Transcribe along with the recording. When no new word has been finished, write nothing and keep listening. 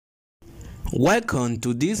Welcome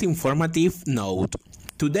to this informative note.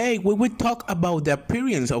 Today we will talk about the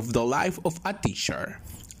appearance of the life of a teacher.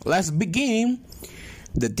 Let's begin.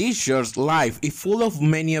 The teacher's life is full of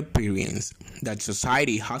many appearances that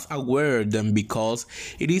society has aware of them because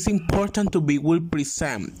it is important to be well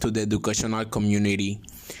presented to the educational community.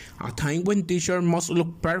 A time when teacher must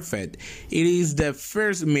look perfect, it is the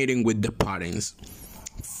first meeting with the parents.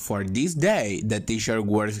 For this day, the teacher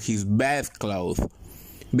wears his best clothes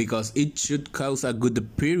because it should cause a good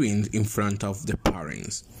appearance in front of the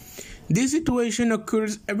parents. This situation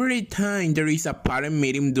occurs every time there is a parent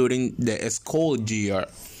meeting during the school year.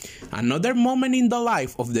 Another moment in the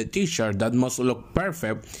life of the teacher that must look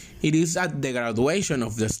perfect, it is at the graduation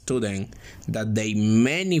of the student that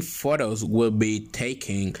many photos will be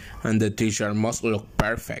taken and the teacher must look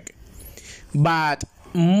perfect. But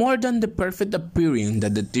more than the perfect appearance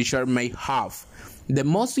that the teacher may have, the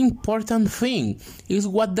most important thing is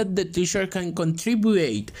what that the teacher can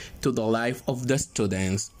contribute to the life of the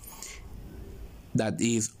students. That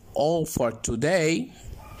is all for today.